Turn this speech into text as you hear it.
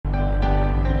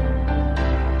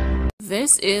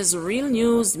This is Real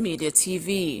News Media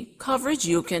TV, coverage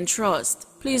you can trust.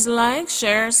 Please like,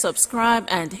 share, subscribe,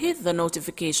 and hit the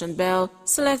notification bell.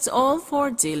 Select all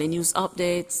for daily news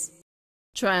updates.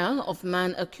 Trial of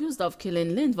man accused of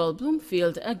killing Linval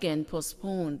Bloomfield again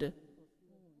postponed.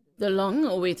 The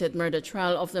long-awaited murder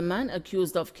trial of the man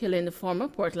accused of killing former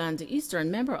Portland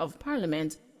Eastern Member of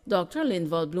Parliament, Dr.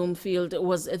 Linval Bloomfield,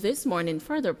 was this morning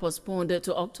further postponed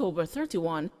to October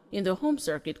 31 in the Home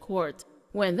Circuit Court.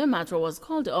 When the matter was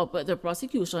called up, the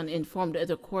prosecution informed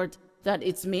the court that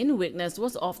its main witness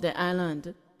was off the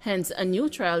island. Hence, a new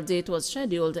trial date was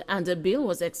scheduled and a bail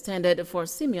was extended for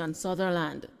Simeon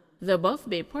Sutherland. The Buff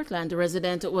Bay, Portland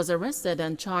resident was arrested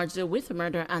and charged with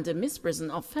murder and misprision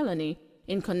of felony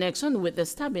in connection with the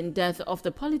stabbing death of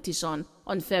the politician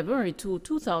on February 2,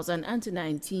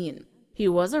 2019. He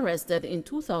was arrested in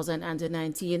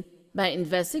 2019 by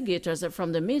investigators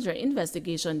from the Major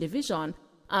Investigation Division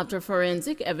after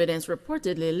forensic evidence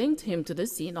reportedly linked him to the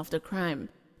scene of the crime.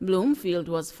 Bloomfield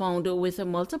was found with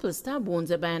multiple stab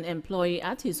wounds by an employee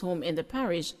at his home in the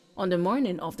parish on the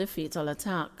morning of the fatal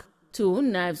attack. 2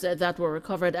 knives that were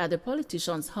recovered at the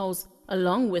politician's house,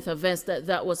 along with a vest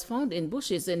that was found in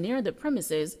bushes near the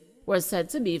premises, were said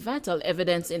to be vital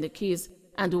evidence in the case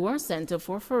and were sent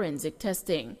for forensic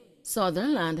testing.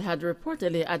 Sutherland had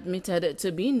reportedly admitted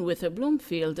to being with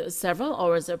Bloomfield several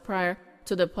hours prior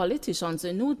to the politician's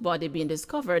nude body being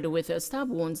discovered with stab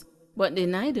wounds, but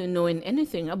denied knowing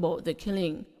anything about the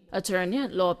killing. Attorney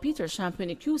at law Peter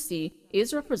Champagne QC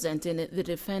is representing the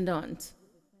defendant.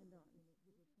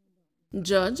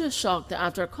 Judge shocked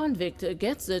after convict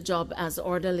gets the job as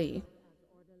orderly.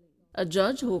 A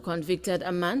judge who convicted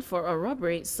a man for a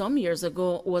robbery some years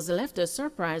ago was left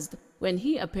surprised when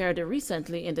he appeared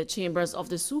recently in the chambers of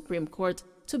the Supreme Court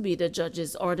to be the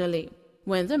judge's orderly.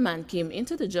 When the man came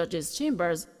into the judge's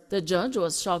chambers, the judge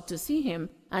was shocked to see him,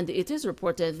 and it is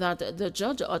reported that the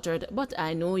judge uttered, "But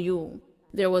I know you."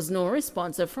 There was no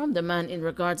response from the man in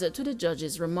regards to the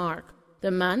judge's remark. The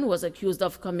man was accused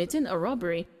of committing a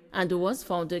robbery and was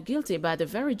found guilty by the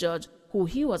very judge who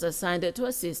he was assigned to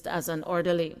assist as an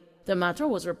orderly. The matter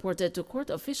was reported to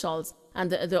court officials, and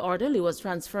the orderly was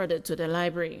transferred to the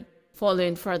library.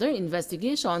 Following further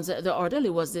investigations, the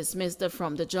orderly was dismissed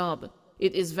from the job.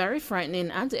 It is very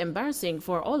frightening and embarrassing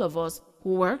for all of us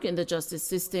who work in the justice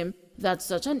system that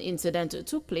such an incident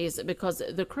took place, because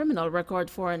the criminal record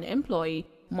for an employee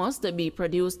must be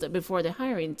produced before the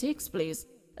hiring takes place,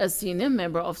 a senior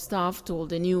member of staff told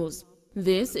the news.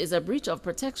 This is a breach of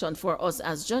protection for us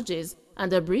as judges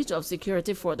and a breach of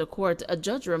security for the court, a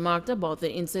judge remarked about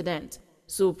the incident.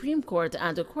 Supreme Court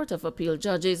and the Court of Appeal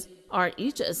judges are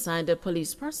each assigned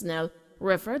police personnel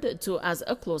referred to as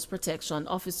a close protection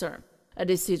officer. A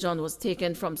decision was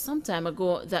taken from some time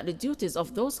ago that the duties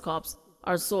of those cops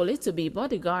are solely to be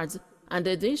bodyguards and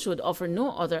they should offer no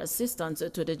other assistance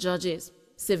to the judges.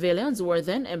 Civilians were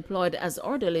then employed as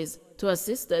orderlies to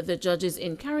assist the judges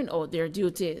in carrying out their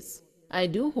duties. I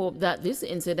do hope that this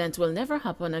incident will never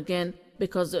happen again,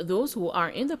 because those who are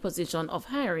in the position of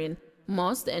hiring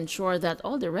must ensure that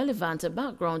all the relevant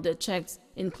background checks,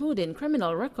 including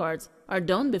criminal records, are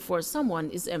done before someone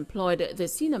is employed, the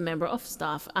senior member of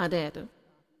staff added.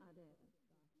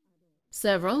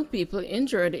 Several people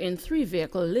injured in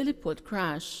 3-vehicle Lilliput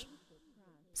crash.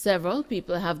 Several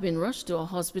people have been rushed to a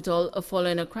hospital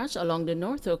following a crash along the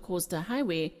North Coast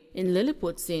Highway in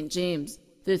Lilliput, St. James.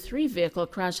 The 3-vehicle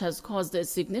crash has caused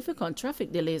significant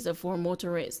traffic delays for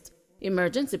motorists.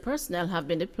 Emergency personnel have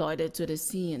been deployed to the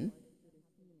scene.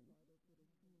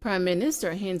 Prime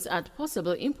Minister hints at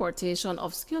possible importation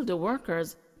of skilled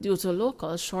workers due to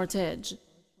local shortage.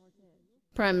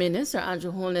 Prime Minister Andrew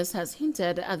Holness has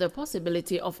hinted at the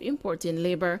possibility of importing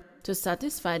labor to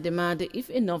satisfy demand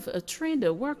if enough trained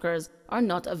workers are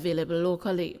not available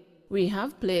locally. "We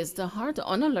have placed the heart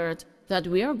on alert that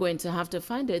we are going to have to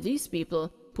find these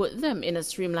people, put them in a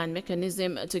streamlined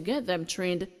mechanism to get them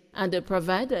trained, and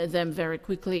provide them very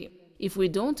quickly. If we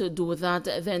don't do that,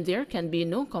 then there can be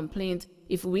no complaint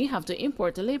if we have to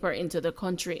import labor into the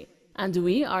country. And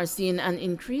we are seeing an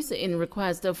increase in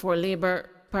requests for labor,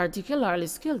 particularly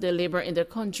skilled labor in the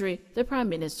country," the Prime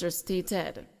Minister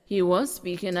stated. He was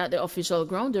speaking at the official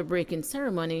groundbreaking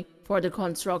ceremony for the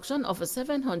construction of a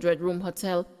 700-room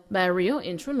hotel by Rio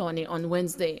in Trelawney on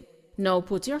Wednesday. "Now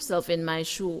put yourself in my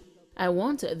shoe. I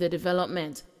want the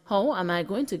development. How am I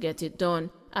going to get it done?"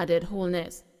 added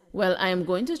Holness. "Well, I am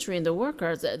going to train the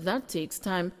workers. That takes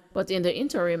time, but in the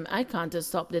interim, I can't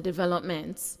stop the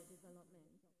developments."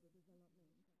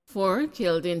 4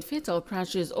 killed in fatal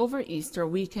crashes over Easter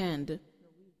weekend.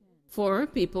 4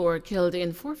 people were killed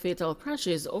in 4 fatal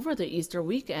crashes over the Easter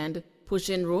weekend,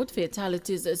 pushing road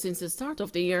fatalities since the start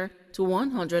of the year to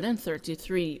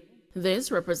 133.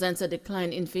 This represents a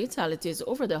decline in fatalities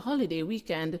over the holiday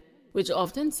weekend, which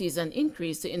often sees an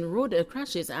increase in road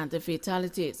crashes and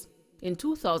fatalities. In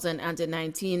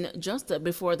 2019, just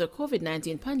before the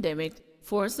COVID-19 pandemic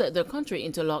forced the country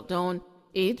into lockdown,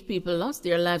 8 people lost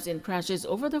their lives in crashes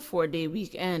over the 4-day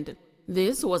weekend.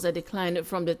 This was a decline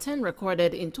from the 10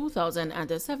 recorded in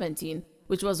 2017,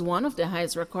 which was one of the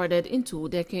highest recorded in 2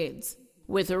 decades.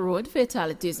 With road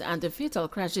fatalities and fatal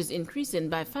crashes increasing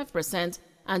by 5%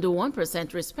 and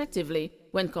 1% respectively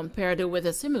when compared with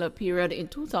a similar period in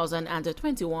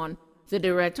 2021, the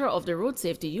director of the Road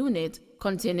Safety Unit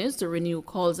continues to renew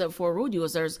calls for road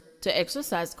users to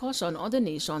exercise caution on the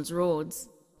nation's roads.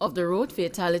 Of the road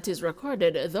fatalities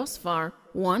recorded thus far,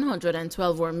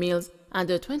 112 were males and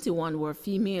 21 were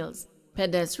females.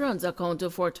 Pedestrians account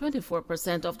for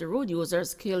 24% of the road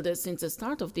users killed since the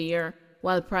start of the year,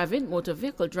 while private motor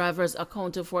vehicle drivers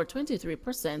account for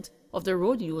 23% of the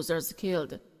road users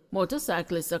killed.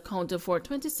 Motorcyclists account for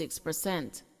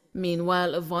 26%.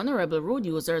 Meanwhile, vulnerable road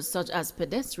users such as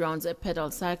pedestrians,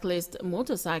 pedal cyclists,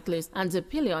 motorcyclists, and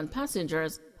pillion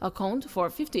passengers account for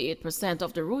 58%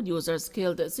 of the road users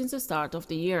killed since the start of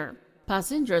the year.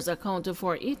 Passengers account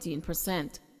for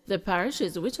 18%. The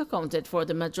parishes which accounted for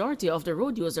the majority of the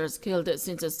road users killed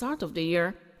since the start of the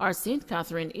year are St.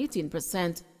 Catherine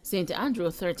 18%, St. Andrew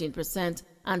 13%,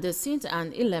 and St.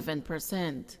 Anne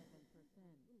 11%.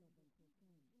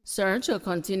 Search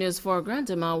continues for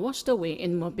grandma washed away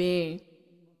in Midday.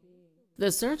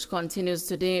 The search continues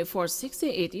today for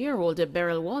 68-year-old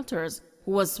Beryl Walters,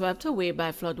 who was swept away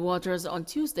by floodwaters on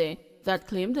Tuesday that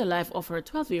claimed the life of her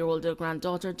 12-year-old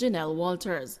granddaughter Janelle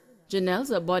Walters.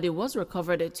 Janelle's body was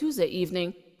recovered Tuesday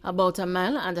evening, about a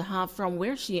mile and a half from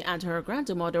where she and her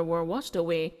grandmother were washed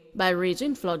away by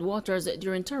raging floodwaters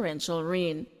during torrential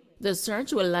rain. The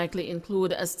search will likely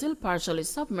include a still partially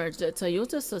submerged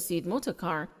Toyota Succeed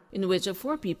motorcar in which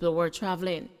 4 people were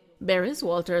traveling. Beryl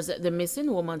Walters, the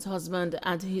missing woman's husband,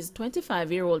 and his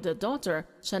 25-year-old daughter,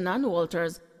 Shannon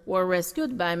Walters, were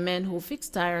rescued by men who fix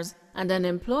tires and an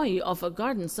employee of a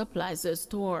garden supplies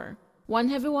store. One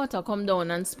heavy water come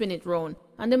down and spin it round,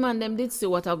 and the man them did see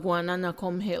water go on and a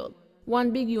come help.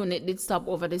 One big unit did stop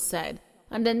over the side,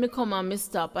 and then me come and me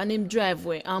stop, and him drive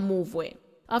way and move way.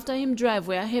 After him drive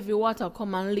way, a heavy water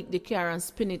come and lick the car and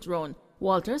spin it round,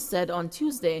 Walters said on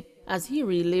Tuesday as he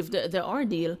relived the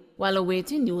ordeal while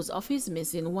awaiting news of his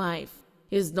missing wife.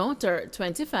 His daughter,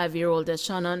 25-year-old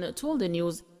Shannon, told the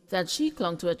news that she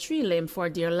clung to a tree limb for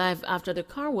dear life after the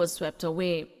car was swept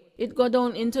away. It got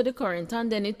down into the current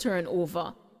and then it turned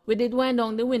over. We did wind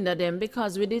down the window them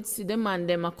because we did see the man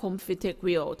them a come fi take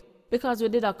we out. Because we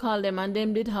did a call them and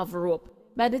them did have rope.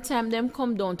 By the time them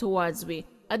come down towards we,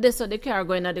 I just saw the car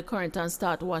going at the current and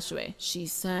start wash way, she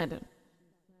said.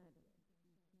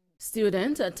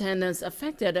 Student attendance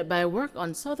affected by work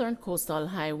on Southern Coastal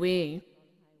Highway.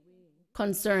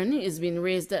 Concern is being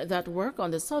raised that work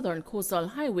on the Southern Coastal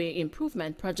Highway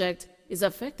Improvement Project is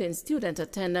affecting student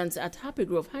attendance at Happy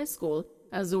Grove High School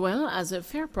as well as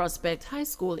Fair Prospect High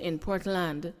School in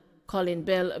Portland. Colin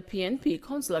Bell, a PNP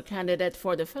councillor candidate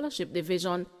for the Fellowship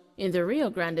Division in the Rio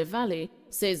Grande Valley,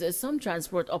 says some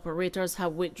transport operators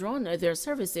have withdrawn their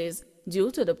services due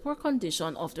to the poor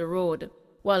condition of the road.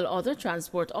 While other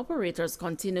transport operators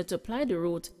continue to ply the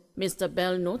route, Mr.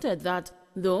 Bell noted that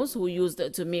those who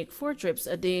used to make 4 trips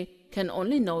a day can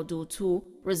only now do 2,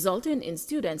 resulting in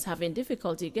students having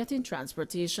difficulty getting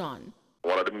transportation.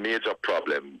 One of the major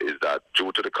problems is that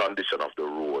due to the condition of the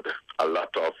road, a lot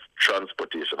of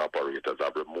transportation operators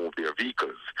have removed their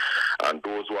vehicles. And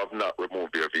those who have not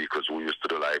removed their vehicles, who used to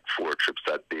do like 4 trips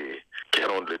a day, can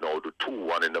only now do 2,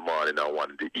 one in the morning and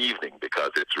one in the evening,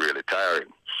 because it's really tiring.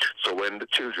 So when the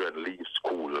children leave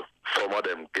school, some of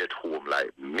them get home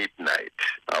like midnight.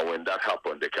 And when that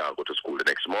happens, they can't go to school the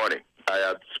next morning. I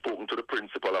had spoken to the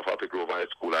principal of Happy Grove High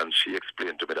School, and she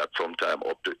explained to me that sometime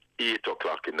up to 8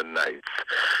 o'clock in the night,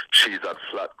 she's at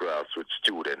flat grass with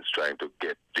students trying to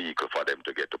get vehicle for them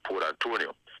to get to Port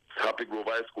Antonio. Happy Grove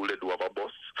High School, they do have a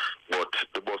bus, but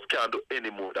the bus can't do any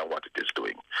more than what it is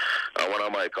doing. And one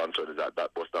of my concerns is that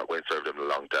that bus not going to serve them a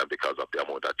long time because of the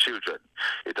amount of children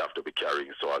it have to be carrying,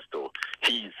 so as to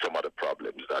ease some of the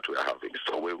problems that we're having.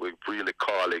 So we're really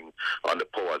calling on the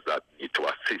powers that need to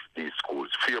assist these schools.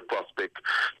 Fair Prospect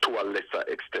to a lesser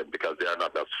extent, because they are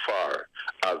not as far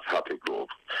as Happy Grove.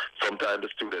 Sometimes the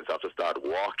students have to start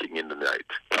walking in the night,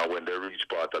 and when they reach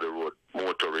part of the road,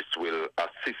 motorists will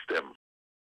assist them.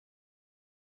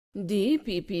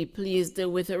 DPP pleased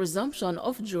with the resumption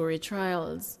of jury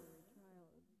trials.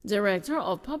 Director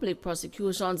of Public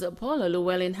Prosecutions Paula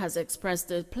Llewellyn has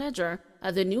expressed pleasure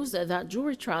at the news that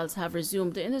jury trials have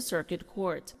resumed in the circuit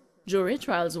court. Jury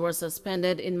trials were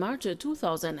suspended in March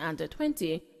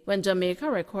 2020 when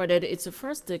Jamaica recorded its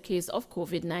first case of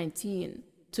COVID-19.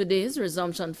 Today's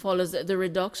resumption follows the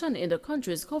reduction in the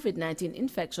country's COVID-19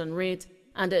 infection rate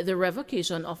and the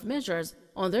revocation of measures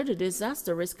under the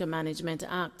Disaster Risk Management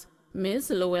Act. Ms.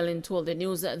 Llewellyn told the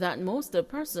news that most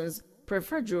persons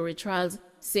prefer jury trials,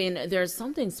 saying there's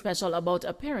something special about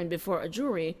appearing before a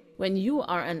jury when you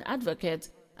are an advocate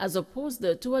as opposed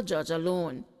to a judge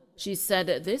alone. She said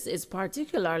this is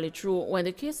particularly true when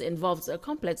the case involves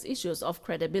complex issues of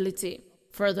credibility.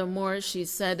 Furthermore, she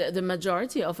said the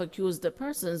majority of accused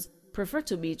persons prefer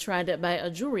to be tried by a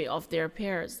jury of their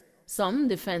peers. Some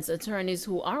defense attorneys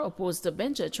who are opposed to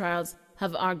bench trials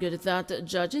have argued that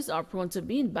judges are prone to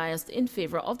being biased in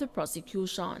favor of the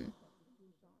prosecution.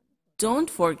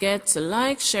 Don't forget to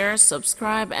like, share,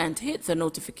 subscribe, and hit the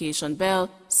notification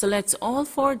bell. Select all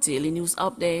for daily news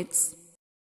updates.